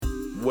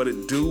What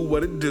it do?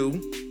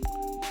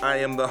 I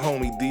am the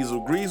homie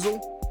Deezil Greezil,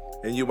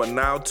 and you are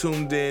now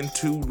tuned in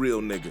to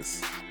Real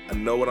Niggas, I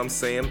Know What I'm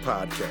Saying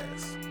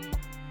podcast.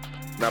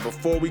 Now,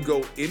 before we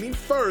go any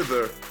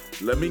further,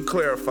 let me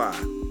clarify.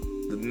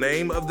 The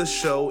name of the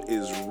show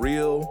is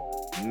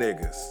Real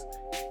Niggas.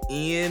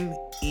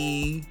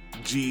 N-E-G-U-S.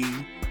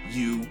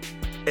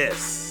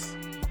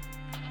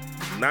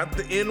 Not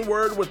the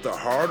N-word with the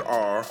hard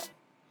R.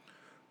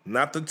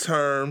 Not the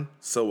term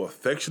so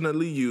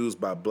affectionately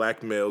used by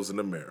black males in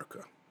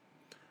America.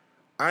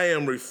 I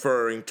am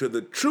referring to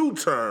the true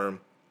term,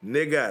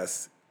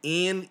 niggas,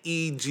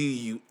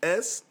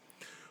 N-E-G-U-S,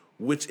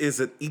 which is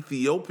an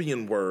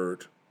Ethiopian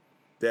word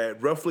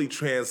that roughly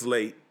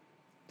translates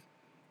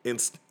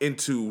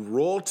into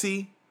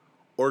royalty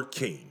or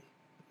king.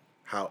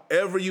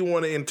 However you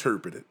want to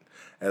interpret it,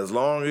 as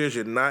long as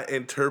you're not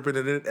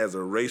interpreting it as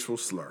a racial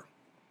slur.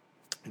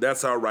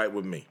 That's all right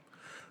with me.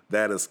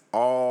 That is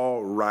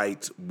all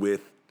right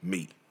with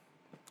me.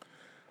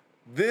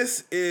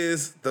 This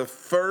is the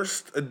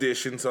first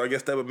edition, so I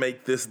guess that would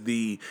make this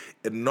the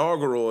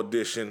inaugural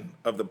edition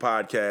of the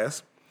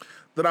podcast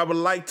that I would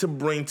like to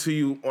bring to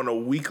you on a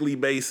weekly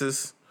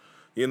basis.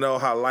 You know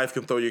how life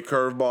can throw you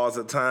curveballs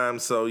at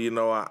times, so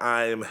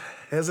I am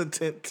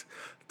hesitant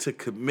to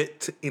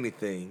commit to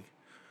anything.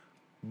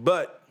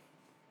 But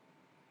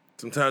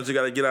sometimes you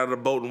got to get out of the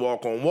boat and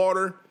walk on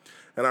water.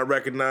 And I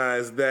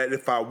recognize that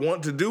if I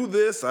want to do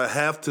this, I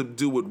have to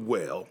do it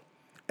well.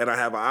 And I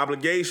have an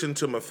obligation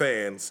to my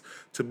fans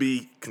to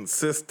be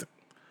consistent.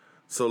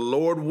 So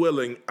Lord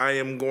willing, I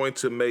am going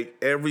to make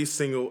every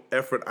single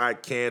effort I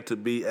can to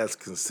be as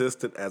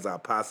consistent as I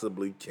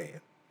possibly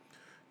can.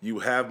 You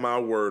have my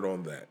word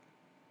on that.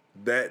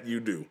 That you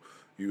do.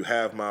 You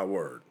have my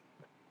word.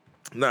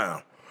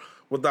 Now,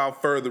 without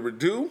further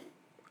ado,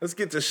 let's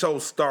get the show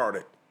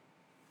started.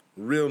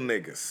 Real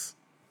Niggas.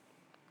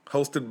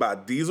 Hosted by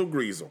Deezil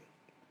Greezil.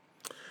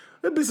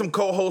 There'll be some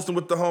co-hosting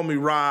with the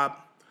homie Rob.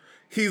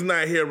 He's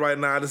not here right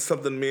now. This is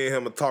something me and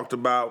him have talked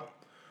about.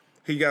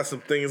 He got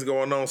some things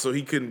going on, so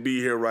he couldn't be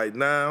here right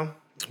now.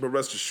 But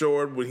rest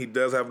assured, when he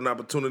does have an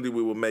opportunity,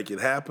 we will make it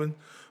happen.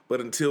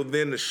 But until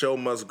then, the show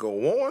must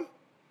go on.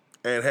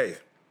 And hey,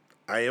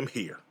 I am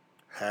here.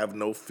 Have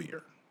no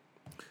fear.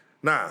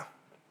 Now,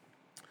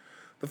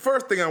 the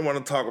first thing I want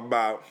to talk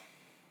about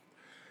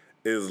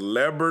is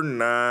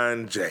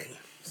LeBron James.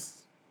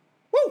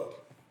 Woo!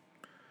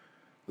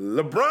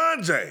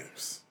 LeBron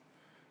James.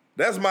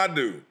 That's my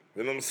dude.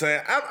 You know what I'm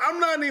saying?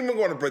 I'm not even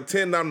going to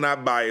pretend I'm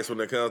not biased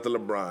when it comes to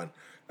LeBron.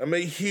 I'm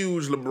a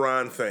huge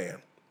LeBron fan.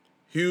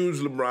 Huge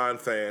LeBron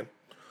fan.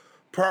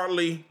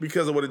 Partly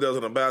because of what he does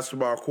on a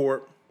basketball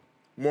court.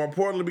 More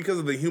importantly, because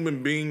of the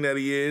human being that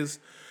he is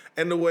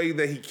and the way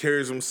that he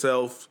carries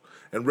himself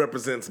and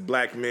represents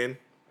black men.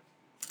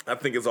 I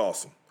think it's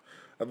awesome.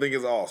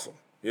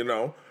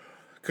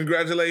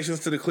 Congratulations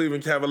to the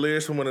Cleveland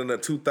Cavaliers for winning the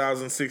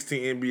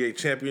 2016 NBA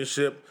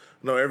championship.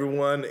 I know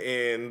everyone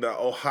in the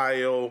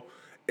Ohio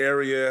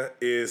area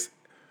is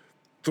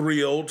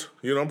thrilled.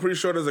 I'm pretty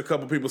sure there's a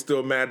couple people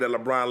still mad that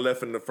LeBron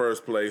left in the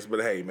first place.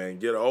 But hey, man,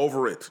 get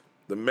over it.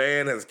 The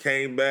man has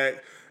came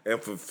back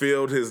and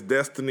fulfilled his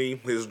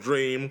destiny, his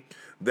dream,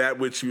 that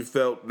which you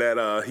felt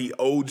that he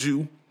owed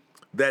you.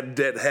 That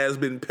debt has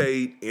been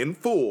paid in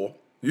full.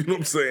 You know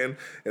what I'm saying?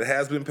 It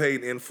has been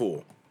paid in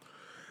full.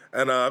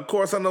 And, of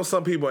course, I know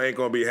some people ain't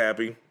going to be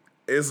happy.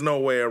 There's no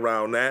way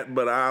around that.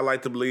 But I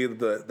like to believe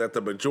that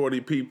the majority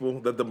of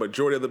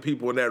the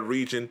people in that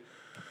region,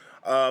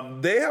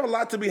 they have a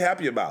lot to be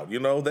happy about.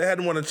 They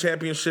hadn't won a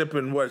championship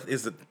in,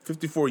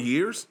 54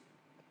 years?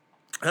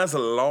 That's a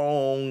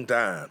long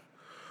time.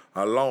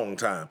 A long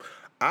time.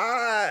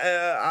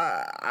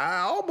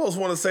 I almost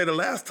want to say the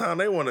last time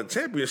they won a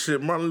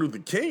championship, Martin Luther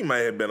King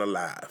might have been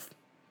alive.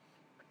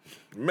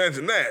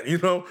 Imagine that,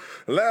 The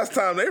last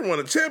time they won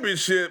a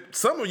championship,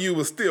 some of you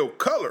were still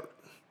colored,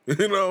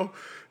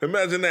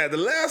 Imagine that. The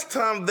last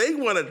time they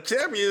won a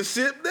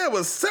championship, there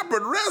was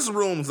separate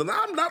restrooms, and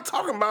I'm not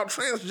talking about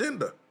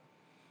transgender.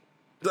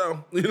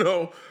 So,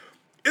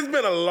 it's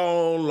been a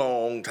long,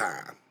 long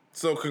time.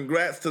 So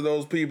congrats to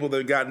those people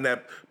that gotten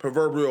that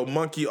proverbial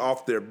monkey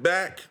off their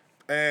back.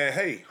 And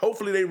hey,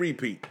 hopefully they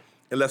repeat,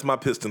 unless my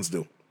Pistons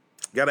do.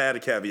 Got to add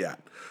a caveat.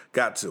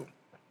 Got to.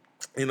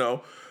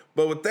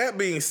 But with that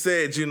being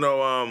said,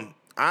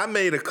 I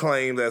made a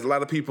claim that a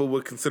lot of people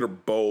would consider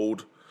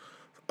bold.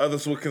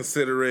 Others would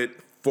consider it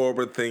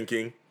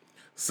forward-thinking.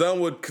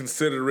 Some would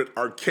consider it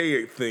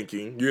archaic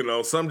thinking.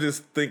 Some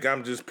just think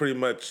I'm just pretty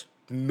much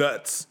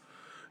nuts,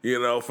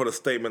 for the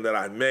statement that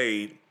I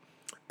made.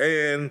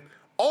 And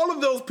all of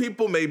those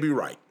people may be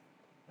right.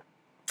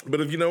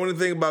 But if you know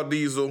anything about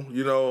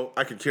Deezil,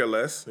 I could care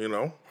less,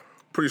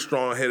 Pretty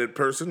strong-headed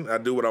person. I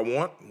do what I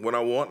want, when I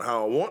want,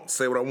 how I want,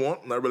 say what I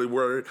want. I'm not really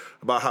worried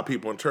about how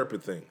people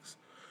interpret things.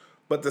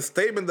 But the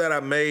statement that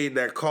I made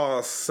that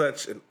caused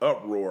such an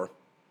uproar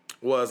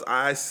was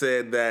I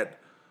said that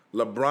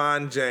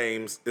LeBron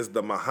James is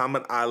the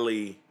Muhammad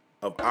Ali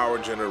of our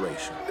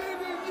generation.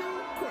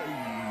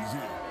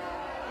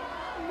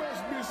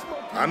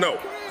 I know.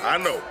 I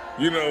know.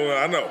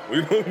 I know.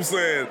 You know what I'm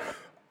saying?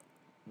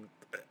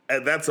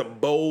 And that's a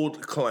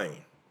bold claim.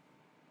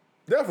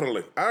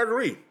 Definitely. I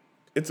agree.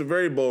 It's a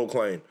very bold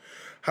claim.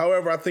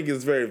 However, I think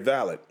it's very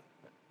valid.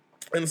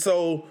 And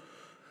so,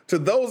 to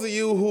those of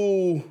you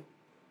who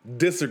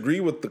disagree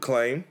with the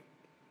claim,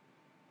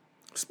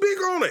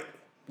 speak on it.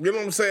 You know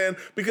what I'm saying?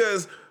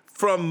 Because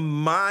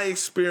from my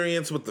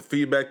experience with the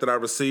feedback that I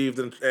received,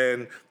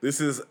 and this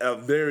is a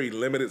very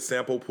limited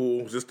sample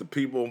pool, just the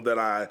people that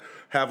I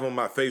have on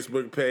my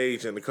Facebook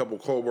page and a couple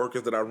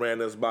co-workers that I ran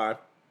this by,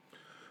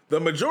 the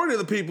majority of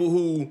the people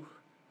who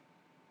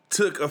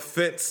took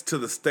offense to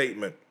the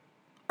statement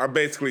are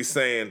basically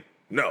saying,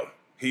 no,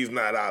 he's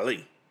not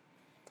Ali.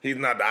 He's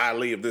not the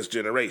Ali of this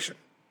generation.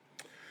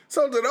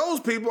 So to those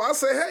people, I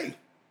say, hey,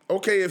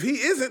 okay, if he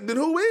isn't, then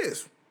who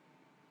is?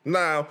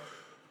 Now,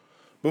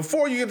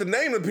 before you get to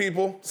name the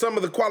people, some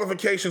of the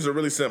qualifications are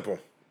really simple.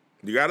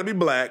 You got to be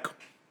black.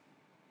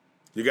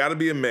 You got to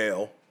be a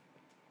male.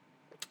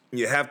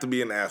 You have to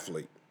be an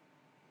athlete.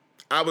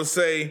 I would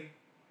say,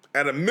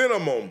 at a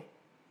minimum,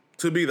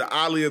 to be the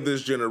Ali of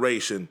this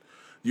generation,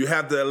 you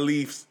have to at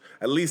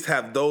least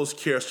have those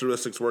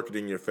characteristics working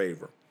in your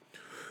favor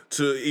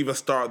to even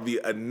start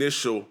the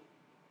initial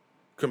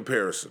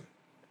comparison.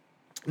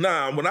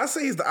 Now, when I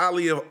say he's the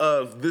Ali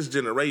of this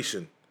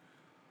generation,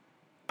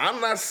 I'm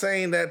not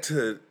saying that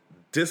to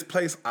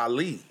displace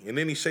Ali in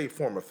any shape,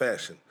 form, or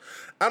fashion.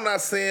 I'm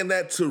not saying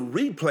that to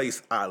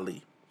replace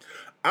Ali.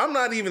 I'm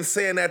not even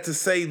saying that to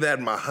say that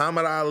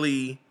Muhammad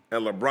Ali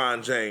and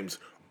LeBron James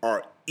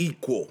are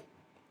equal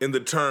in the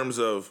terms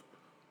of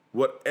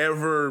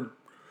whatever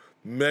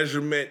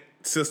measurement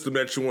system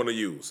that you want to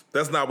use.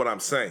 That's not what I'm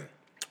saying.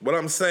 What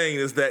I'm saying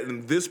is that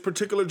in this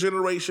particular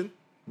generation,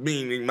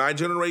 meaning my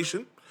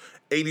generation,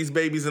 80s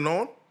babies and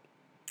on,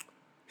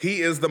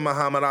 he is the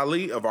Muhammad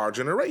Ali of our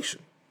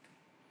generation.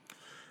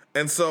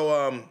 And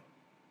so,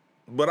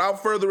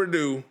 without further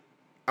ado,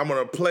 I'm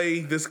going to play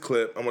this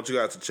clip. I want you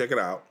guys to check it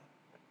out.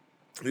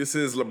 This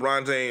is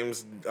LeBron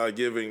James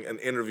giving an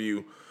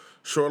interview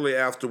shortly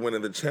after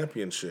winning the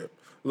championship.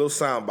 A little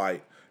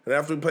soundbite. And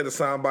after we play the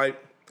soundbite,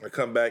 I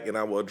come back and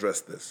I will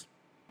address this.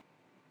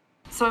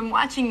 So I'm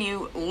watching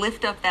you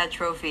lift up that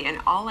trophy, and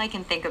all I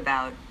can think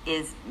about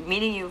is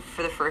meeting you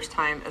for the first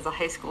time as a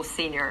high school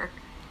senior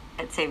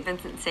at St.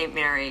 Vincent St.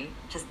 Mary,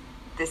 just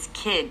this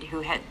kid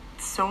who had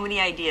so many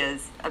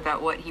ideas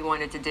about what he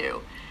wanted to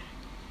do.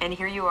 And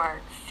here you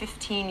are,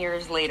 15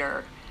 years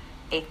later,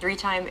 a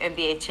three-time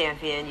NBA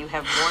champion. You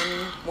have won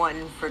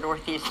one for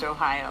Northeast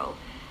Ohio.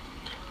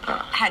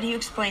 How do you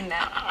explain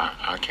that?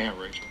 I can't,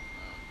 Rachel.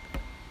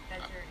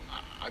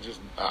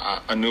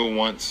 I knew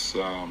once,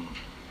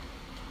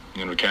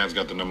 the Cavs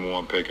got the number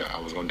one pick, I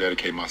was going to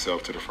dedicate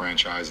myself to the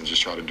franchise and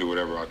just try to do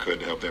whatever I could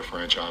to help that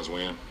franchise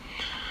win.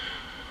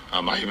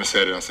 I even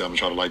said it. I said, I'm going to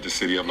try to light the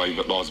city up like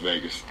Las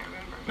Vegas.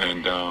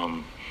 And,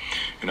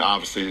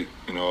 obviously,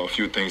 a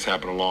few things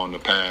happened along the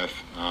path,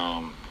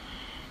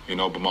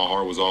 but my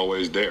heart was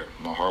always there.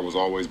 My heart was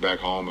always back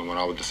home. And when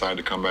I decided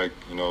to come back,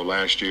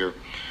 last year,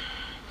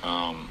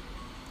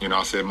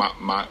 I said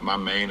my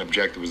main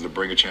objective was to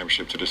bring a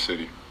championship to the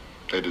city.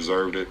 They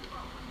deserved it.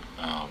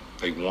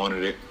 They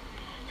wanted it.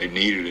 They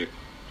needed it.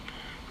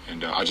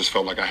 And I just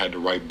felt like I had the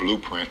right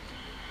blueprint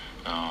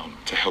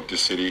to help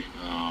this city,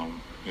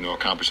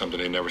 accomplish something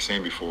they'd never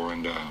seen before.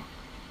 And,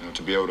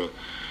 to be able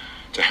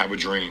to have a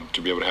dream,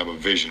 to be able to have a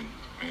vision,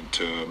 and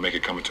to make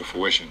it come into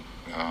fruition,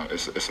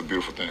 it's a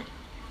beautiful thing.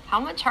 How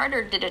much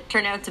harder did it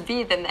turn out to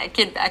be than that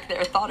kid back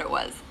there thought it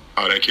was?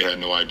 Oh, that kid had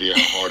no idea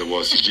how hard it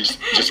was to just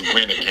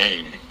win a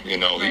game,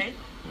 Right.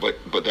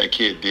 But that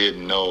kid did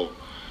know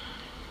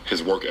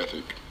his work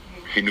ethic.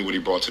 He knew what he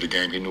brought to the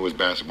game. He knew his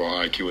basketball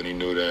IQ, and he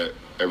knew that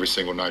every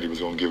single night he was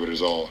going to give it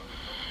his all.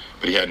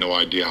 But he had no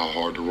idea how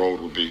hard the road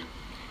would be.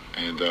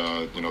 And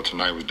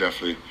tonight was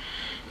definitely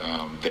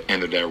the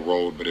end of that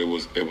road, but it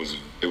was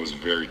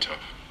very tough.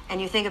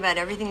 And you think about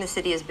everything the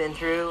city has been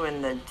through,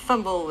 and the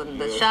fumble, and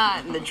the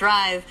shot, and the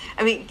drive.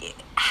 I mean,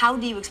 how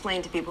do you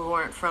explain to people who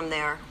aren't from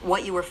there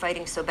what you were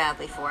fighting so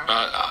badly for?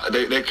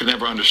 They could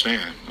never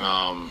understand.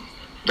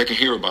 They can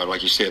hear about it,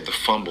 like you said, the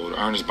fumble, the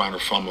Ernest Bonner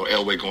fumble,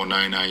 Elway going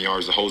 99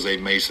 yards, the Jose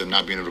Mesa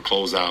not being able to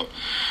close out,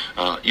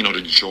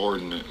 the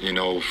Jordan,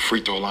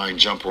 free throw line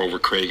jumper over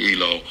Craig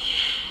Elo.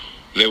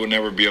 They would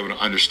never be able to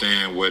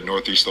understand what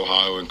Northeast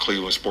Ohio and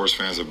Cleveland sports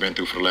fans have been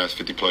through for the last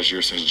 50-plus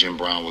years since Jim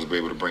Brown was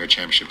able to bring a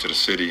championship to the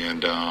city.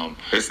 And I'm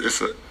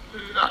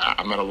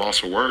at a loss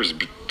for words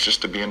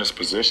just to be in this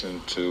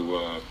position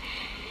to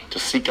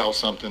seek out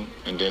something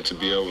and then to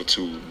be able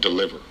to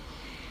deliver.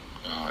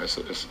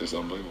 It's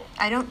unbelievable.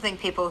 I don't think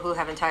people who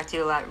haven't talked to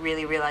you a lot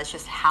really realize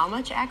just how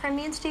much Akron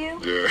means to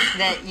you. Yeah.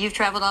 That you've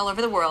traveled all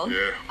over the world.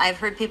 Yeah. I've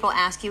heard people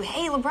ask you,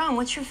 hey, LeBron,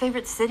 what's your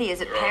favorite city? Is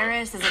it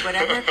Paris? Is it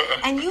whatever?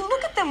 And you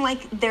look at them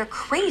like they're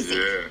crazy.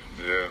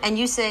 Yeah. And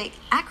you say,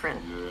 Akron,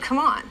 come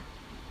on.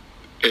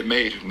 It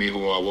made me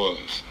who I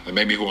was. It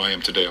made me who I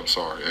am today, I'm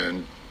sorry.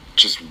 And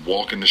just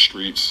walking the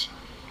streets,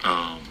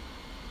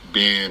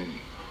 being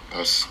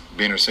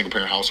in a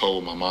single-parent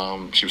household with my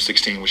mom. She was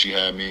 16 when she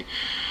had me.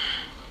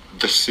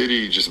 the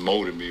city just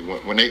molded me.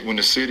 When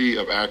the city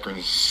of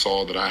Akron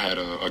saw that I had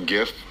a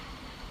gift,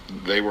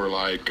 they were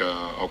like,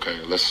 okay,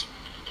 let's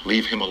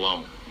leave him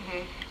alone.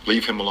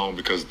 Leave him alone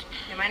because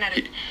It might not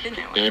have been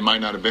that way. it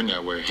might not have been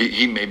that way.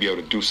 He may be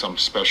able to do something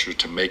special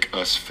to make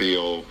us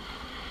feel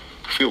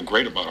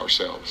great about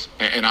ourselves.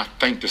 And I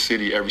thank the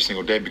city every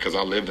single day because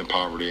I lived in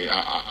poverty.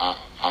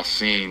 I've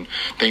seen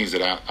things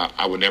that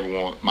I would never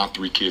want my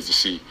 3 kids to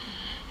see,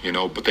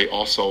 but they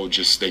also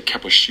they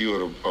kept a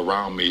shield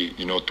around me,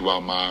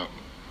 throughout my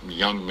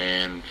young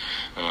man,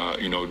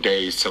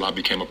 days till I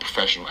became a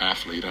professional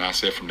athlete. And I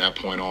said from that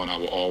point on, I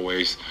will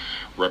always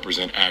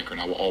represent Akron.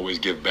 I will always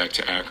give back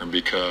to Akron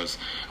because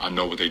I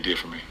know what they did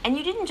for me. And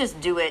you didn't just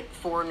do it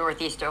for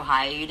Northeast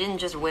Ohio. You didn't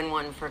just win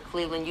one for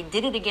Cleveland. You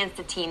did it against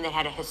a team that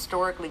had a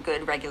historically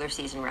good regular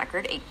season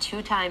record, a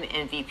 2-time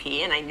MVP,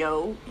 and I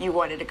know you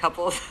wanted a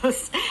couple of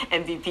those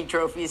MVP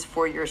trophies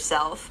for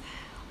yourself.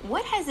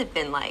 What has it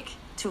been like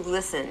to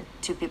listen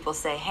to people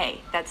say, hey,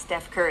 that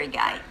Steph Curry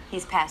guy,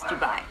 he's passed you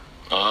by?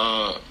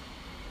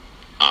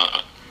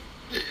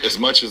 As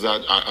much as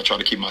I try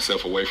to keep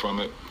myself away from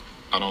it,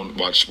 I don't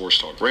watch sports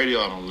talk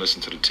radio. I don't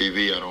listen to the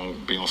TV. I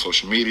don't be on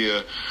social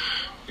media.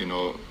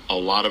 A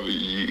lot of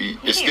it,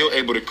 it's still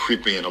able to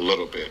creep in a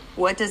little bit.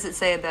 What does it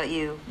say about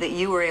you that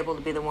you were able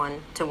to be the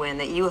one to win,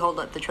 that you held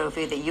up the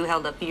trophy, that you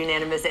held up the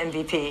unanimous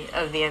MVP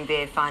of the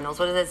NBA Finals?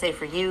 What does that say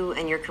for you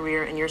and your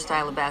career and your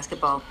style of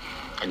basketball?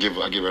 I give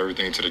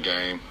everything to the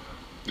game.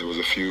 There was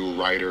a few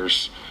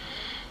writers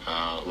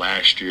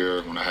last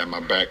year when I had my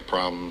back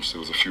problems. There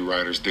was a few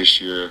writers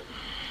this year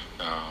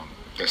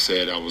that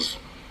said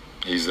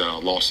he's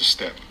lost a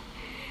step.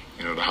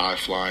 The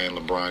high-flying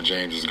LeBron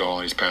James is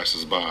gone. He's passed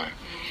us by.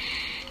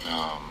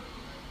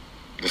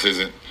 This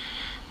isn't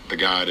the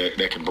guy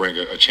that can bring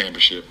a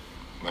championship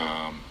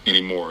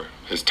anymore.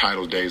 His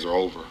title days are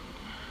over.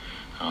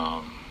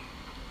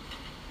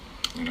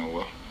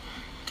 Well,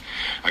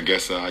 I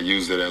guess I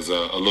used it as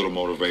a little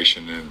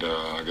motivation, and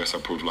I guess I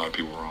proved a lot of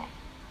people wrong.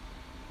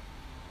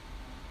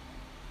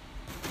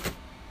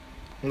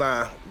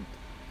 Nah,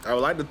 I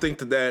would like to think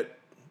that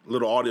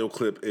little audio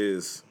clip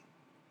is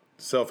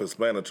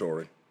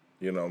self-explanatory,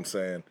 you know what I'm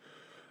saying?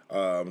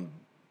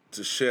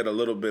 To shed a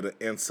little bit of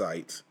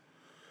insight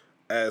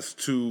as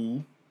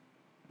to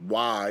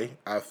why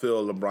I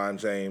feel LeBron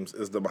James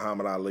is the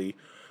Muhammad Ali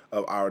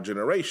of our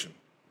generation,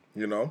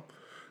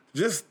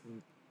 It's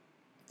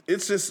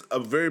just a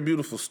very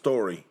beautiful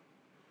story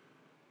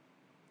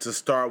to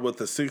start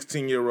with a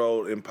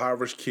 16-year-old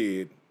impoverished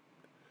kid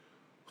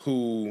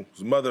whose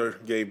mother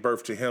gave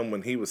birth to him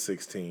when he was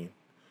 16,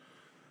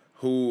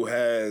 who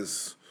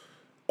has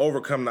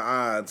overcome the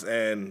odds,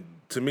 and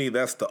to me,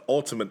 that's the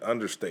ultimate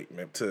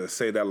understatement to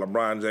say that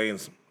LeBron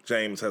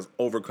James has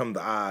overcome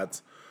the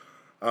odds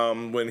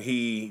when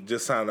he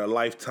just signed a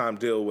lifetime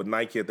deal with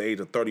Nike at the age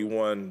of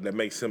 31 that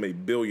makes him a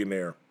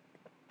billionaire.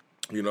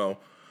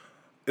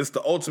 It's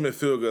the ultimate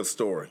feel-good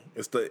story.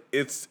 It's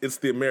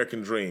the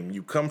American dream.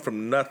 You come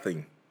from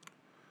nothing.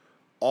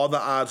 All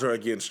the odds are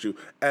against you.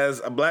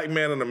 As a black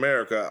man in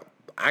America,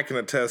 I can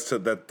attest to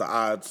that the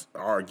odds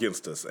are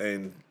against us.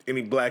 And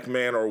any black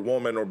man or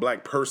woman or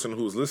black person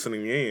who's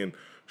listening in,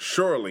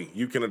 surely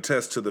you can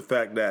attest to the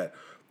fact that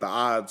the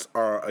odds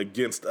are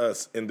against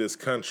us in this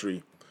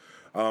country.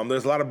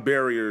 There's a lot of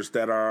barriers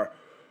that are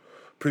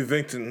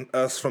preventing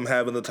us from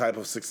having the type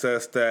of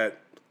success that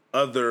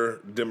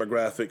other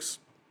demographics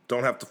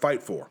don't have to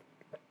fight for.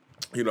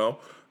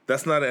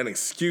 That's not an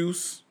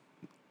excuse.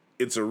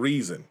 It's a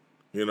reason.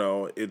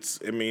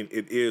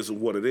 It is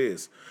what it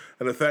is.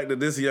 And the fact that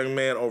this young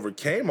man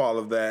overcame all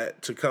of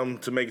that to come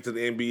to make it to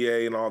the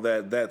NBA and all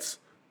that, that's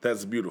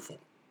beautiful.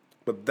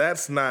 But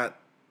that's not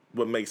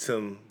what makes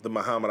him the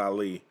Muhammad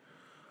Ali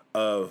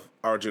of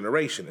our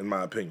generation, in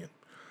my opinion.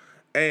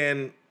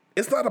 And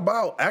it's not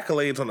about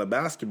accolades on the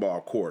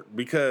basketball court,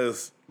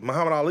 because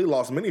Muhammad Ali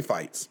lost many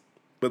fights,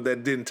 but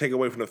that didn't take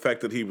away from the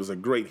fact that he was a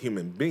great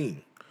human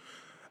being,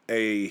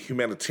 a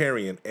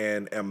humanitarian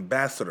and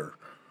ambassador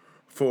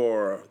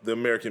for the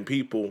American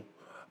people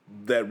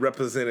that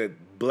represented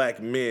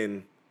black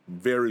men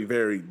very,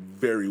 very,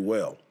 very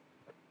well.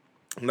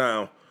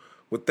 Now,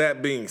 with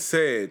that being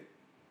said,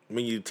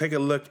 when you take a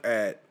look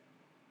at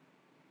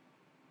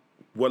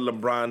what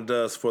LeBron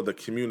does for the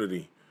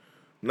community,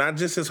 not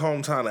just his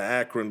hometown of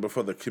Akron, but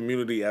for the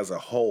community as a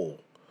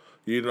whole,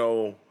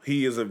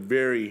 he is a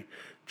very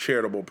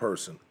charitable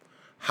person.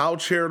 How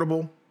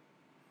charitable,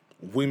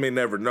 we may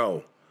never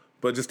know.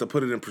 But just to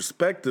put it in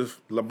perspective,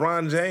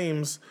 LeBron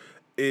James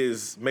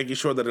is making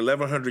sure that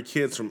 1,100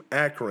 kids from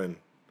Akron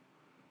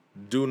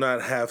do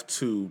not have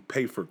to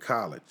pay for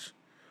college.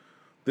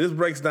 This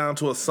breaks down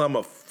to a sum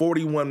of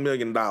 $41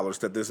 million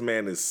that this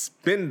man is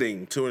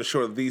spending to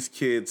ensure that these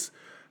kids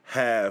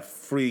have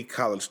free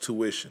college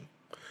tuition.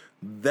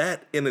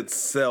 That in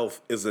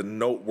itself is a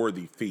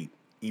noteworthy feat.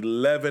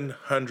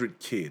 1,100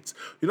 kids.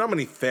 You know how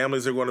many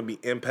families are going to be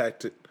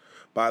impacted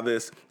by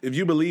this? If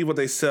you believe what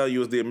they sell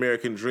you is the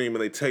American dream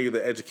and they tell you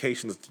that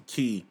education is the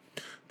key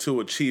to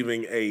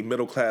achieving a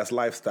middle-class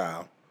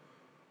lifestyle,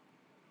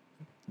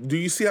 Do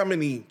you see how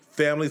many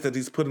families that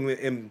he's putting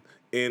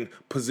in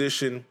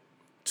position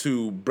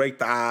to break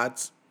the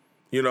odds?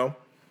 You know,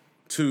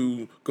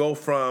 to go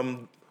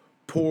from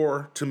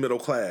poor to middle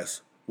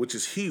class, which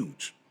is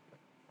huge.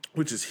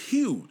 Which is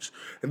huge.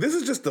 And this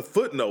is just a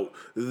footnote.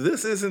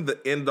 This isn't the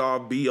end-all,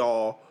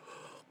 be-all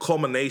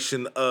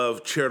culmination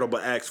of charitable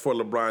acts for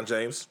LeBron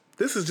James.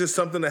 This is just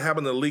something that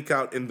happened to leak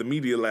out in the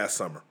media last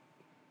summer.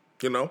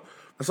 You know?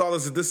 That's all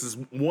this is. This is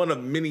one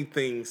of many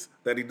things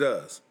that he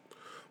does.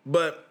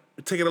 But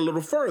take it a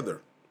little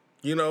further.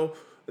 You know,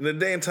 in the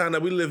day and time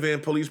that we live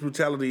in, police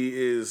brutality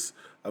is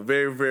a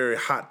very, very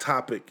hot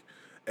topic,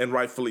 and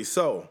rightfully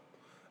so.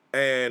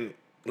 And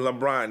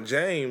LeBron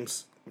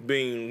James,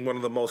 being one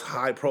of the most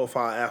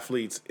high-profile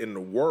athletes in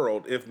the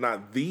world, if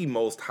not the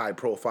most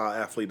high-profile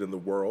athlete in the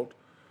world,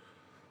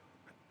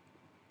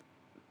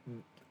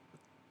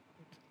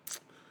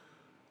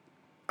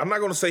 I'm not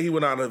going to say he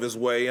went out of his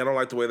way. I don't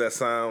like the way that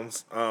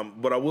sounds.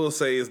 What I will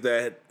say is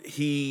that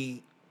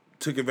he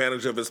took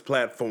advantage of his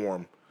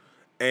platform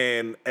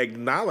and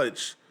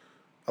acknowledged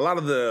a lot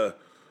of the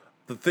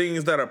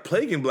things that are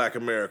plaguing Black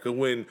America.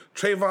 When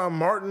Trayvon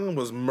Martin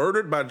was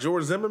murdered by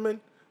George Zimmerman,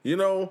 you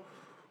know,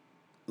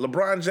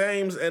 LeBron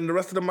James and the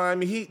rest of the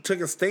Miami Heat took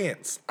a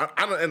stance.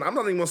 And I'm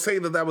not even going to say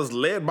that was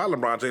led by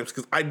LeBron James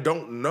because I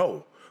don't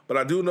know. But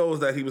I do know is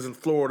that he was in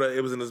Florida,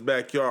 it was in his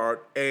backyard,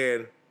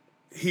 and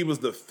he was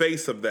the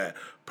face of that.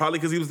 Probably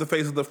because he was the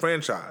face of the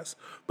franchise.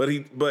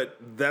 But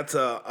that's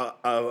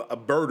a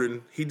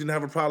burden he didn't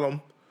have a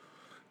problem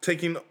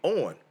taking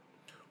on.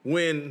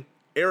 When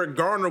Eric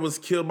Garner was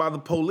killed by the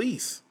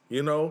police,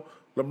 you know,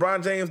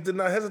 LeBron James did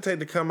not hesitate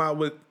to come out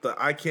with the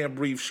I Can't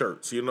Breathe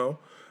shirts, you know.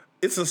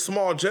 It's a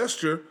small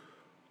gesture,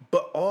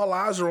 but all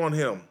eyes are on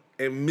him.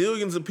 And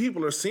millions of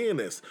people are seeing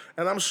this.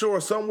 And I'm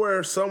sure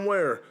somewhere,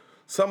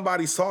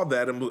 somebody saw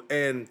that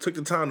and took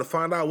the time to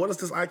find out, what does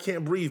this I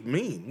Can't Breathe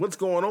mean? What's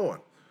going on?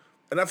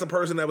 And that's a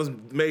person that was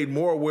made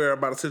more aware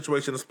about a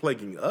situation that's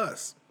plaguing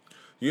us.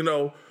 You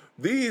know,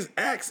 these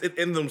acts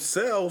in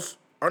themselves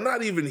are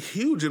not even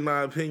huge, in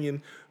my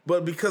opinion,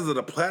 but because of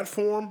the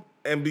platform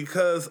and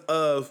because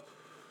of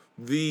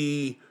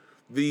the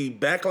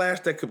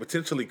backlash that could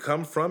potentially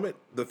come from it,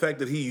 the fact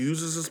that he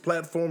uses his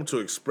platform to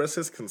express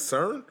his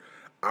concern,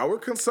 our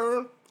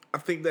concern, I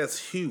think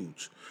that's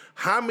huge.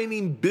 How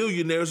many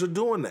billionaires are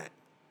doing that?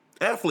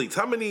 Athletes,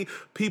 how many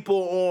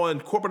people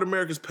on corporate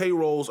America's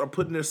payrolls are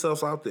putting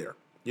themselves out there?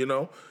 You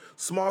know,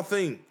 small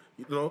thing,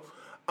 you know.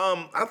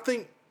 I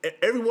think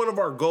every one of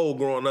our goals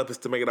growing up is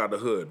to make it out of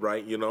the hood,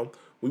 right? You know,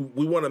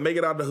 we want to make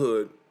it out of the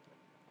hood.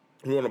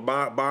 We want to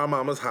buy our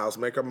mama's house,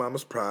 make our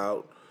mamas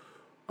proud.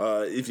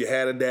 If you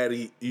had a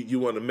daddy, you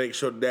want to make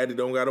sure daddy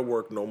don't got to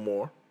work no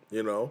more,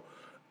 you know.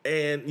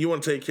 And you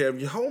want to take care of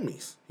your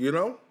homies, you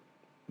know.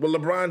 Well,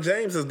 LeBron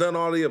James has done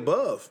all the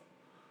above.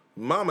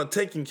 Mama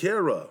taken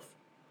care of.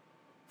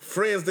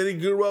 Friends that he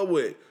grew up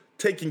with,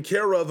 taken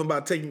care of, and by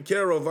taking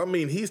care of, I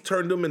mean he's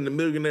turned them into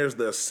millionaires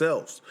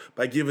themselves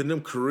by giving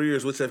them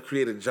careers which have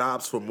created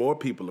jobs for more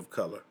people of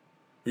color.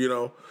 You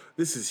know,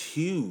 this is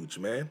huge,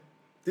 man.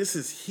 This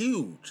is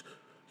huge.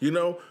 You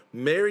know,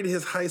 married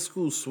his high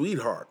school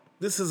sweetheart.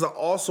 This is an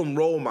awesome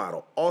role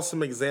model,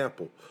 awesome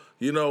example.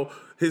 You know,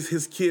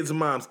 his kids'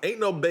 moms ain't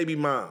no baby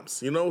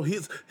moms. You know,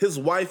 his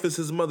wife is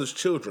his mother's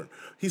children.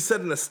 He's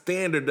setting a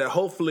standard that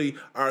hopefully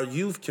our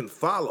youth can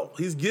follow.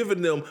 He's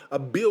giving them a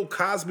Bill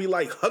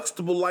Cosby-like,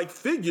 Huxtable-like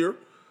figure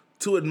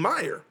to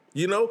admire,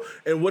 you know?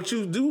 And what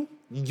you do,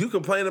 you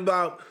complain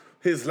about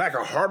his lack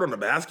of heart on the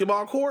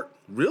basketball court?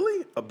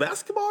 Really? A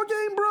basketball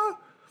game, bro?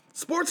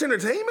 Sports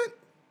entertainment?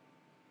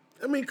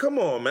 I mean, come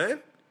on, man.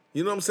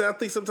 You know what I'm saying? I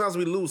think sometimes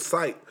we lose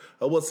sight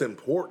of what's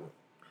important.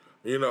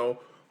 You know,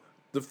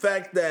 the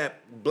fact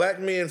that black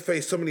men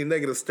face so many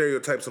negative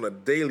stereotypes on a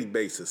daily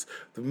basis.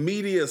 The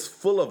media is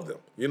full of them.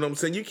 You know what I'm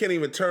saying? You can't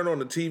even turn on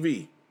the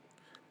TV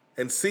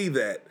and see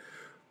that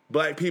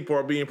black people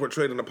are being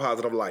portrayed in a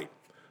positive light.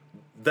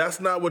 That's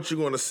not what you're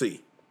going to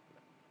see.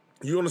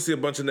 You're going to see a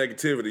bunch of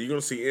negativity. You're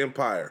going to see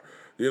empire.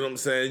 You know what I'm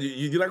saying?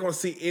 You're not going to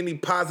see any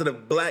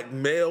positive black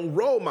male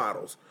role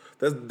models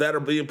that are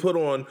being put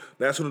on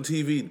national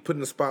TV, put in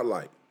the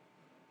spotlight.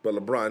 But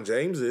LeBron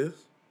James is.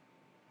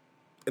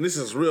 And this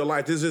is real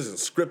life. This isn't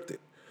scripted.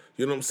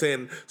 You know what I'm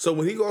saying? So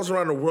when he goes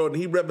around the world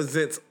and he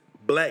represents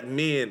black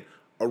men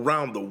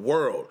around the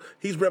world,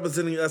 he's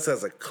representing us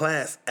as a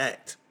class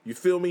act. You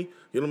feel me?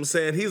 You know what I'm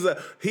saying?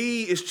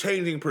 He is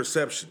changing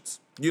perceptions.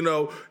 You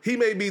know, he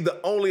may be the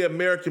only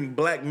American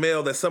black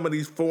male that some of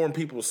these foreign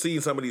people see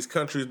in some of these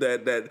countries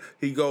that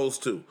he goes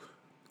to.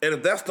 And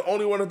if that's the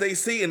only one that they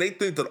see and they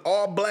think that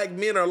all black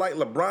men are like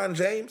LeBron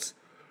James,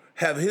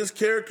 have his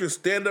character,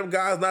 stand-up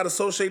guys not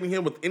associating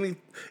him with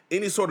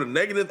any sort of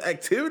negative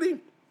activity,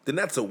 then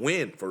that's a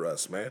win for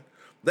us, man.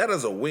 That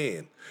is a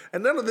win.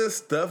 And none of this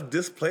stuff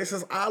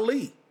displaces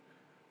Ali.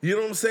 You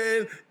know what I'm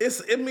saying?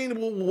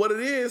 What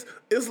it is,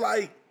 it's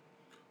like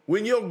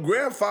when your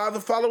grandfather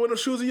followed in the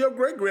shoes of your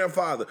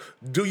great-grandfather.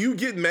 Do you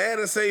get mad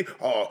and say,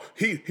 oh,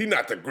 he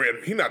not the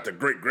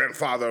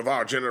great-grandfather of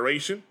our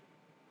generation?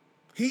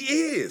 He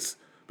is.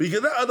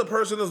 Because that other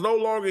person is no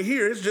longer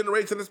here. His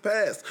generation has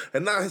passed.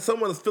 And now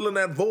someone is filling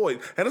that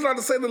void. And it's not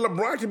to say that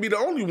LeBron can be the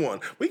only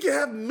one. We can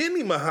have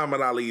many Muhammad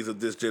Alis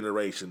of this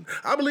generation.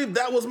 I believe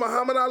that was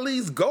Muhammad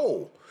Ali's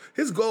goal.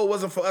 His goal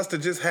wasn't for us to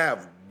just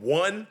have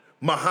one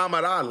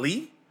Muhammad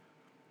Ali.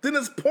 Then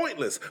it's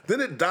pointless. Then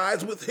it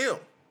dies with him.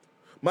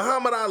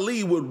 Muhammad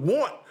Ali would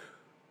want,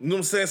 you know what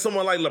I'm saying,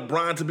 someone like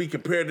LeBron to be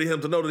compared to him,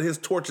 to know that his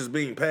torch is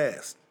being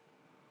passed.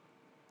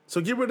 So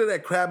get rid of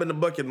that crab in the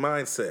bucket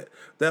mindset,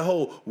 that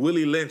whole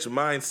Willie Lynch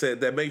mindset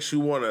that makes you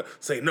want to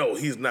say, no,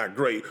 he's not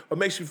great, or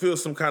makes you feel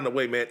some kind of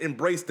way, man.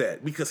 Embrace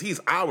that, because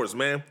he's ours,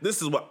 man.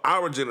 This is what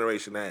our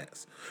generation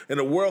has. In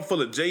a world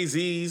full of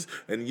Jay-Z's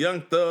and Young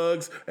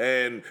Thugs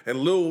and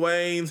Lil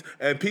Waynes,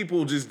 and people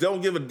who just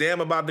don't give a damn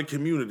about the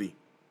community,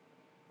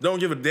 don't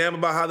give a damn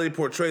about how they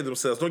portray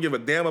themselves, don't give a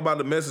damn about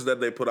the message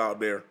that they put out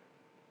there.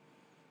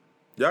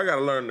 Y'all got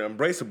to learn to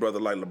embrace a brother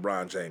like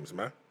LeBron James,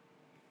 man.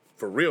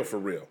 For real, for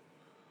real.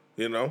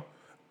 You know,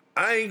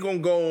 I ain't going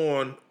to go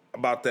on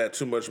about that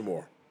too much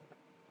more.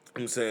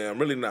 I'm saying, I'm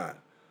really not,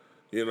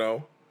 you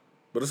know,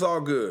 but it's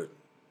all good.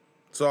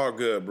 It's all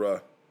good,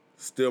 bruh.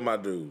 Still my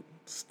dude.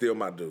 Still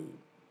my dude.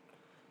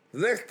 The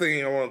next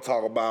thing I want to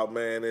talk about,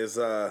 man, is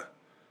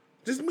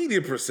just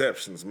media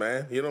perceptions,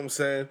 man. You know what I'm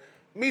saying?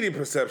 Media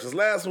perceptions.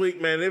 Last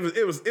week, man,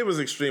 it was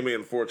extremely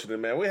unfortunate,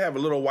 man. We have a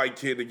little white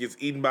kid that gets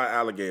eaten by an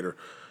alligator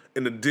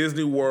in the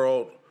Disney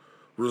World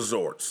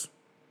resorts.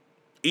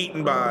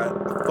 Eaten by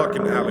a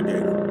fucking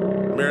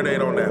alligator.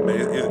 Marinate on that,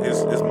 man.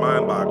 It's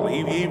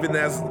mind-boggling. Even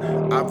as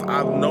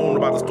I've known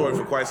about the story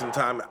for quite some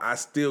time, I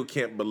still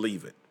can't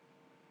believe it.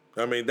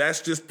 I mean,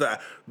 that's just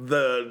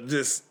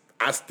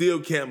I still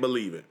can't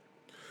believe it.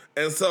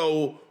 And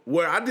so,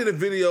 where I did a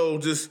video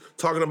just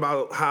talking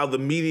about how the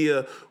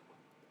media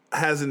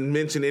hasn't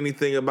mentioned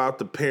anything about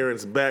the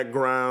parents'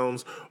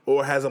 backgrounds,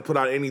 or hasn't put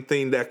out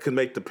anything that could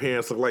make the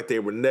parents look like they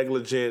were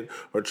negligent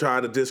or try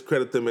to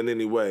discredit them in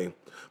any way.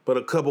 But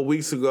a couple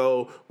weeks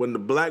ago, when the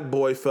black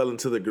boy fell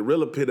into the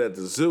gorilla pit at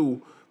the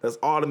zoo, that's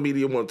all the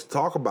media wanted to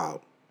talk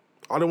about.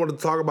 All they wanted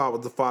to talk about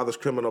was the father's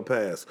criminal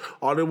past.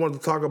 All they wanted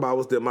to talk about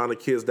was the amount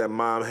of kids that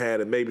mom had,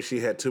 and maybe she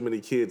had too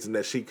many kids and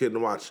that she couldn't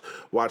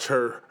watch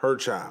her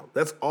child.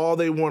 That's all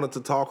they wanted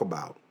to talk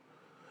about.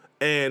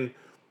 And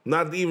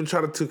not even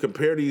try to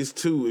compare these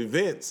two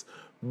events,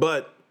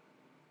 but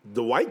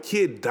the white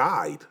kid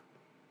died.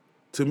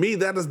 To me,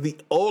 that is the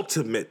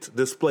ultimate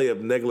display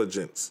of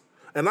negligence.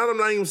 And I'm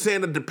not even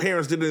saying that the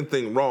parents did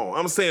anything wrong.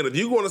 I'm saying if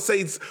you're going to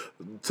say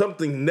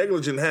something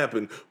negligent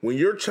happened when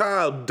your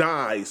child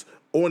dies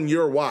on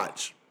your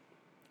watch,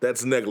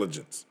 that's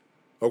negligence.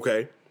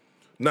 Okay?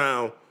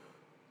 Now,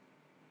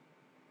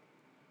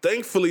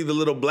 thankfully, the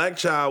little black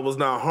child was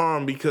not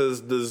harmed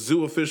because the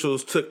zoo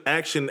officials took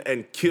action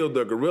and killed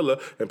the gorilla,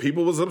 and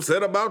people was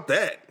upset about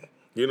that.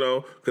 You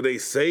know, because they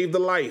saved the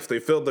life. They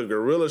felt the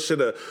gorilla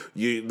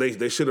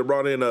they should have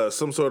brought in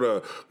some sort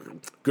of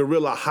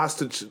gorilla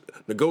hostage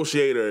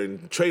negotiator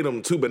and trade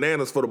them 2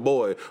 bananas for the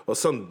boy or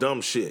some dumb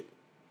shit.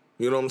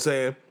 You know what I'm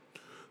saying?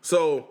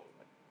 So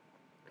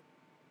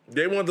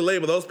they wanted to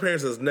label those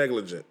parents as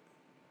negligent.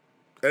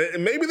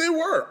 And maybe they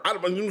were. You know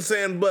what I'm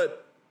saying?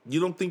 But you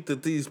don't think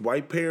that these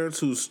white parents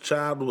whose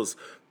child was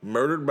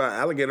murdered by an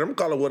alligator, I'm going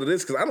to call it what it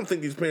is, because I don't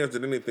think these parents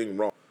did anything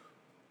wrong.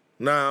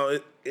 Now,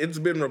 it's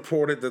been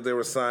reported that there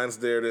were signs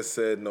there that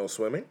said no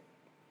swimming.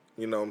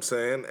 You know what I'm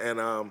saying?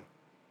 And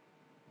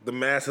the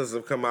masses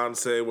have come out and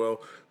say,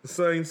 well, the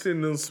sign said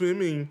no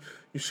swimming.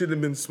 You shouldn't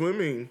have been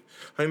swimming.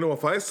 I know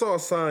if I saw a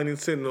sign that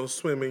said no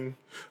swimming,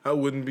 I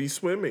wouldn't be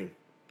swimming.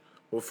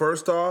 Well,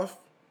 first off,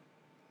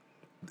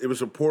 it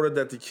was reported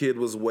that the kid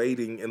was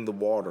wading in the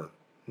water,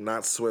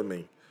 not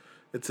swimming.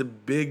 It's a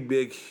big,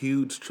 big,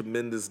 huge,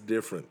 tremendous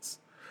difference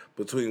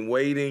between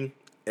wading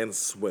and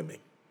swimming.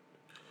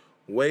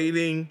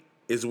 Wading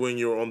is when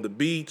you're on the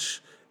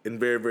beach in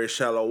very, very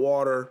shallow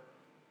water,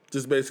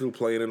 just basically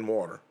playing in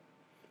water.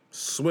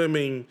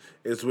 Swimming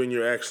is when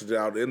you're actually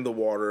out in the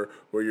water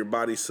where your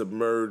body's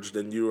submerged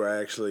and you are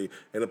actually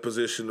in a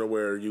position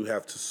where you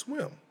have to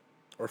swim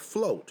or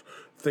float,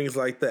 things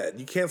like that.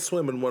 You can't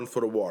swim in 1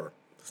 foot of water.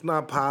 It's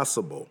not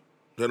possible.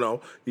 You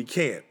know, you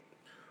can't.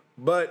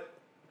 But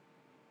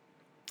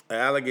an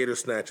alligator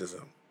snatches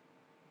him.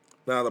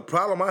 Now, the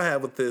problem I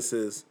have with this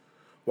is,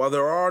 while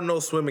there are no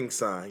swimming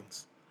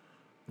signs,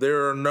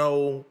 there are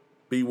no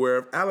beware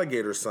of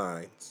alligator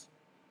signs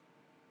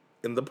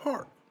in the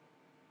park,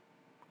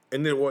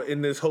 in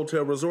this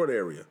hotel resort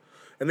area.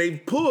 And they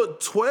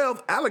pulled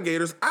 12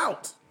 alligators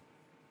out.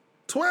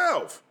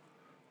 12.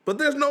 But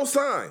there's no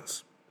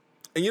signs.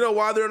 And you know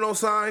why there are no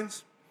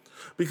signs?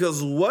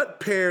 Because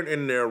what parent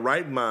in their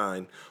right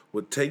mind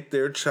would take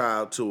their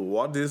child to a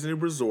Walt Disney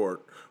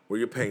Resort where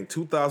you're paying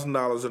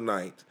 $2,000 a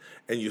night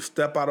and you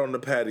step out on the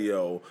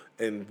patio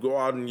and go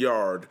out in the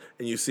yard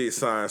and you see a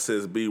sign that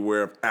says,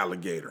 beware of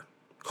alligator?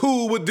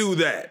 Who would do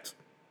that?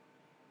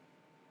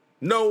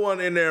 No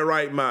one in their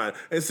right mind.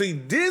 And see,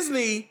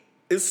 Disney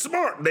is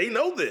smart. They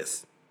know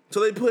this. So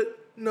they put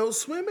no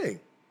swimming.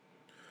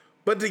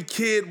 But the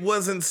kid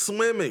wasn't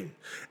swimming.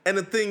 And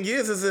the thing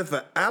is if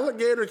an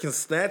alligator can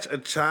snatch a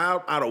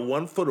child out of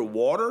 1 foot of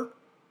water,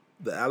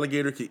 the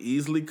alligator can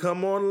easily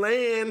come on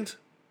land.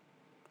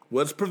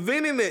 What's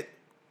preventing it?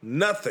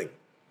 Nothing.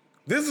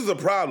 This is a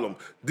problem.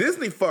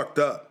 Disney fucked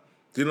up.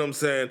 You know what I'm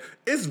saying?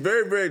 It's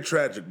very, very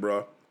tragic,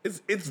 bro. It's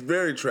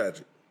very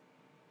tragic.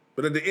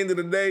 But at the end of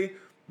the day,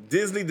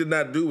 Disney did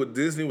not do what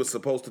Disney was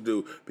supposed to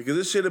do because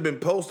it should have been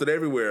posted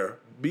everywhere.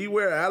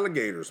 Beware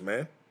alligators,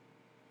 man.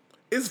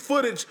 It's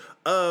footage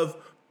of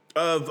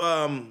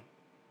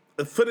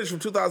footage from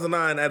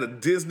 2009 at a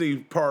Disney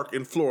park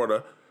in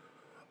Florida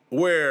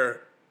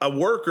where a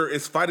worker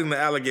is fighting the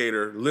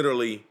alligator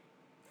literally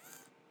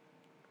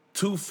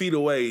 2 feet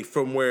away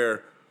from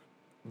where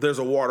there's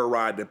a water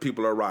ride that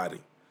people are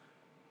riding.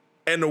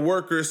 And the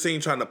worker is seen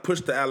trying to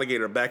push the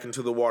alligator back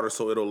into the water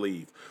so it'll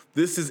leave.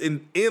 This is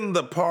in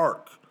the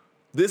park.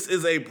 This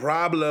is a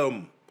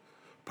problem.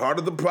 Part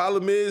of the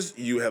problem is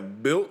you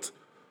have built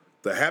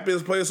the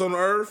happiest place on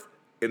earth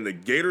in the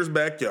gator's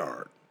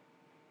backyard.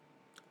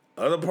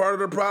 Other part of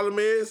the problem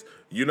is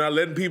you're not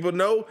letting people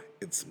know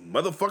it's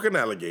motherfucking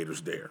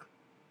alligators there.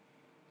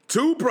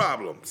 2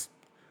 problems.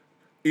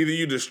 Either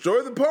you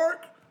destroy the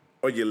park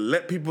or you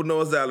let people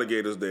know it's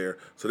alligators there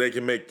so they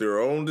can make their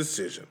own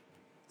decision.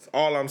 That's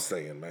all I'm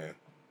saying, man.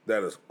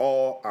 That is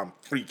all I'm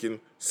freaking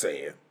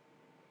saying.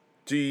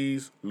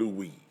 Jeez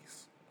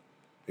Louise.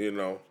 You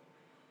know.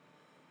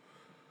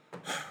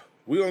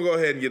 We're going to go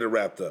ahead and get it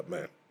wrapped up,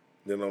 man.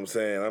 You know what I'm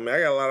saying? I mean, I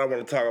got a lot I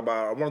want to talk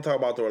about. I want to talk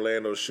about the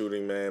Orlando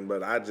shooting, man,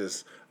 but I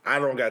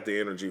don't got the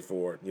energy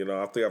for it. You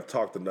know, I think I've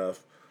talked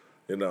enough,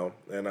 you know.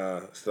 And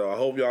so I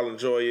hope y'all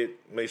enjoy it.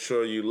 Make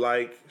sure you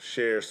like,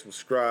 share,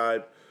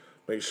 subscribe.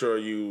 Make sure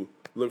you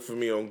look for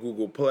me on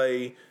Google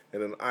Play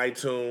and in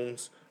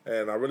iTunes.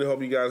 And I really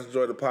hope you guys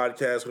enjoy the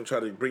podcast. We're going to try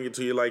to bring it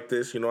to you like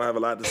this. You know, I have a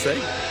lot to say.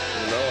 You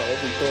know, I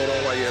hope you throw it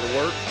on while you're at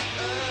work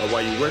or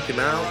while you're working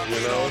out, you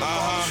know.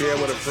 Share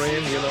with a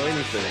friend, you know,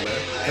 anything, man.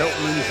 Help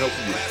me, help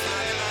you.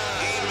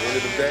 At the end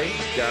of the day,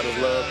 God is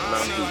love, and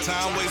I'm good.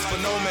 Time waits for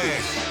no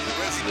man.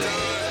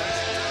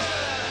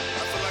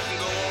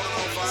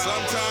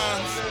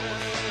 Sometimes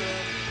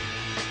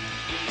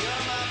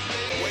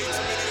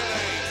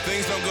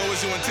things don't go as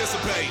you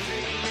anticipate.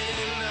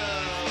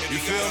 You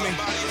feel me?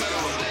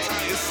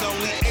 It's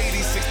only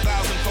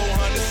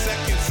 86,400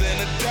 seconds in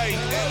a day.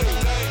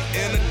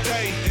 In a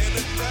day.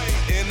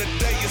 In a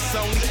day, it's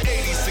only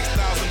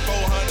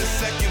 86,400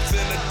 seconds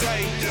in a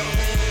day.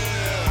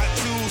 I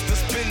choose to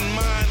spend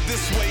mine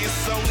this way.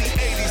 It's only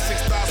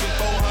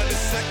 86,400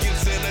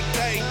 seconds in a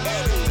day.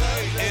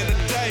 In a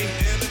day.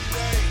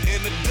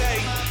 In a day.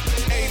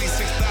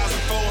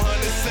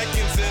 86,400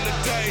 seconds in a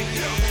day.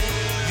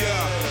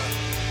 Yeah.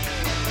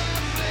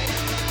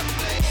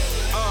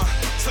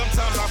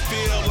 Sometimes I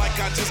feel like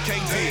I just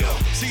can't deal.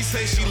 She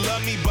say she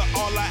love me, but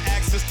all I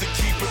ask is to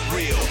keep it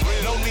real.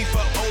 No need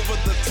for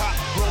over-the-top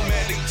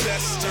romantic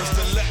gestures.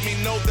 To let me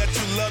know that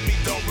you love me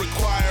don't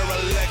require a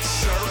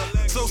lecture.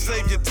 So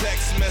save your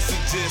text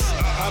messages.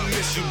 I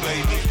miss you,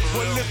 baby.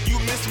 Well, if you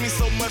miss me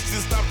so much, then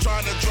stop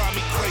trying to drive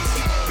me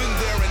crazy. Been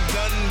there and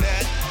done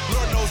that.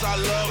 Lord knows I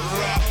love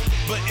rap.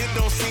 But it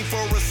don't seem for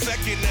a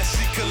second that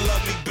she could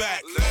love me back.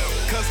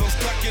 Cause I'm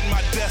stuck in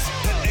my desk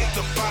at 8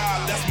 to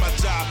 5, that's my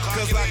job.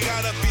 Cause I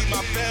gotta feed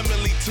my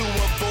family to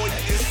avoid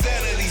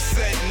insanity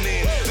setting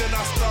in. Then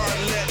I start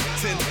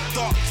letting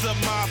thoughts of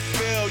my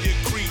failure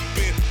creep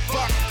in.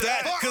 Fuck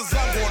that, cause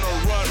I'm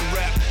gonna run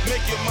rap.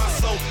 Making my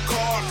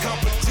so-called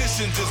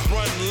competition just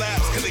run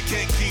laps. Cause they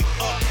can't keep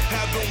up.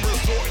 Have them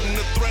resorting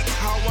to threats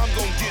how I'm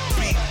gonna get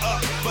beat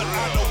up. But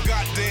I know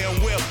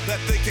goddamn well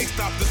that they can't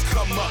stop this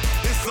come up.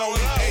 It's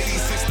only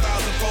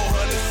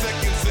 86,400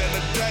 seconds in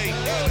a day.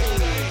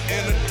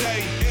 In a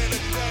day.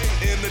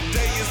 In a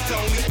day, it's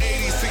only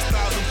 86,400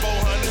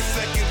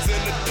 seconds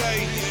in a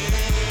day.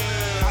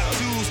 I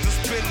choose to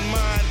spend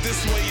mine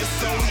this way.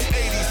 It's only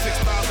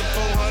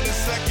 86,400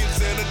 seconds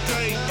in a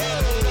day.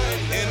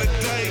 In a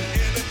day.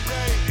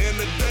 In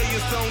a day,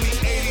 it's only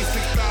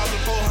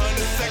 86,400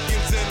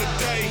 seconds in a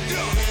day.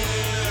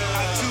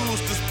 I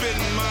choose to spend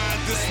mine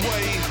this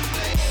way.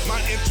 My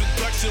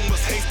introduction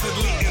was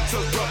hastily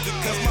interrupted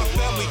cause my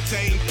family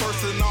came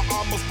first and I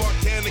almost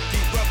volcanic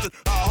erupted.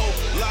 A whole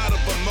lot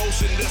of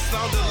emotion that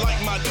sounded like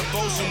my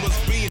devotion was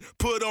being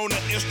put on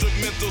an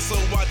instrumental, so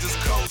I just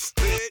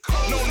coasted.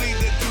 No need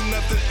to do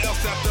nothing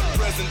else at the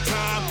present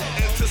time.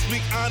 And to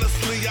speak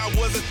honestly, I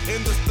wasn't in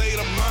the state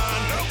of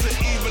mind to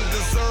even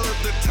deserve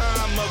the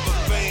time of a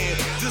fan.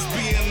 Just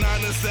being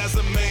honest as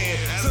a man.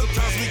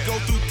 Sometimes we go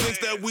through things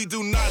that we do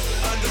not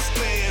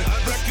understand.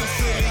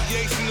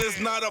 Reconciliation is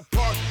not a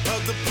part of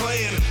the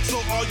plan.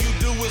 So all you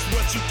do is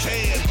what you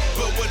can,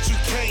 but what you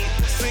can't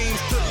seems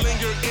to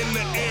linger in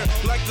the air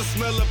like the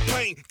smell of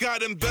paint.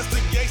 Got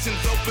investigations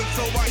open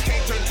so I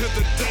can't turn to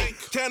the date.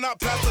 Cannot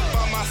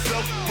pacify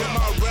myself with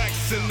my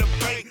racks in the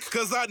bank.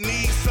 Cause I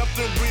need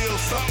something real,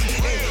 something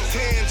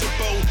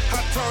intangible.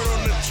 I turn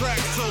on the track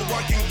so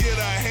I can get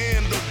a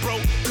handle, bro.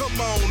 Come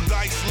on,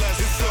 Dice, let's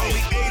It's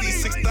only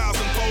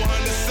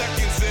 86,400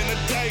 seconds in a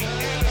day.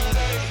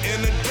 In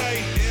a day.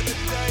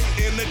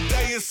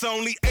 it's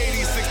only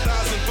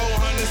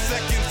 86,400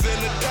 seconds in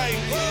a day.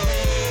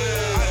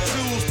 I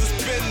choose to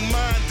spend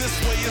mine this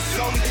way. It's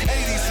only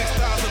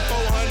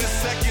 86,400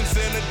 seconds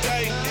in a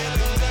day.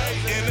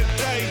 In a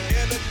day,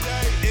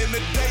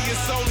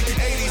 it's only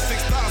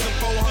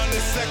 86,400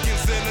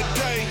 seconds in a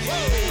day.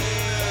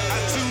 I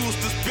choose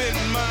to spend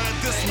mine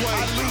this way.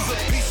 I lose a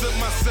piece of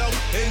myself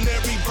in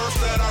every verse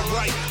that I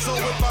write. So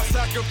if I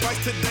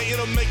sacrifice today,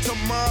 it'll make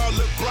tomorrow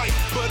look bright.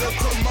 But if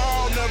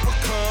tomorrow never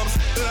comes,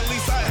 then at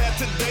least I had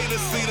today to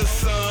see the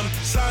sun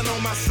shine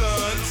on my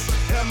sons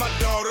and my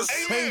daughters.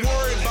 Ain't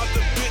worried about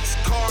the bitch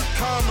called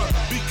karma,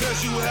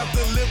 because you have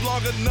to live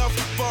long enough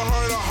for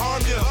her to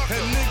harm you.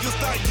 And niggas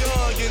die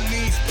young in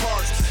these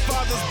parts.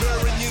 Fathers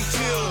burying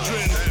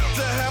children.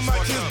 To have my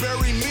kids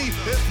bury me,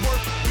 it's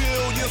worth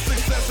billions.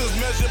 Success is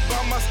measured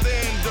by my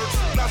standards,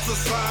 not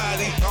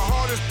society. The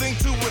hardest thing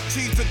to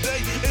achieve today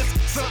is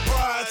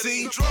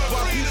sobriety.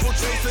 While people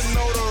chasing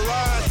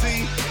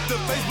notoriety, the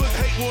Facebook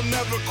hate will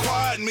never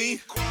quiet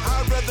me.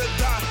 I'd rather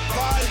die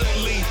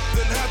violently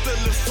than have to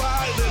live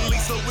silently.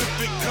 So if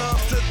it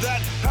comes to that,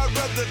 I'd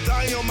rather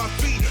die on my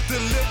feet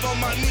than live on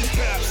my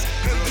kneecaps.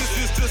 And this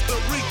is just a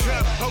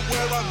recap of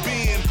where I've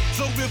been.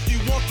 So if you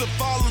want to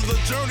follow the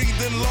journey,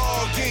 then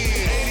log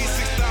in.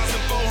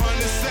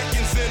 86,400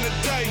 seconds in a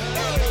day.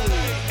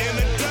 In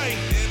a day.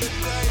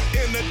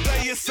 In a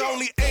day, it's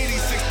only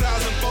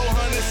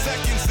 86,400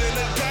 seconds in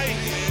a day.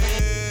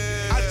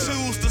 I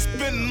choose to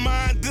spend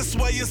mine this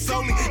way. It's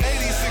only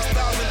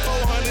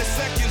 86,400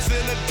 seconds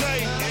in a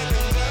day.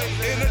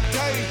 In a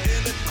day.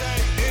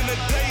 In a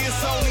day,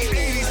 it's only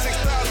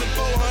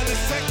 86,400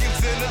 seconds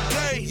in a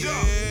day.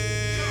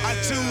 I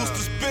choose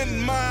to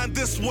spend mine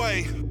this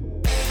way.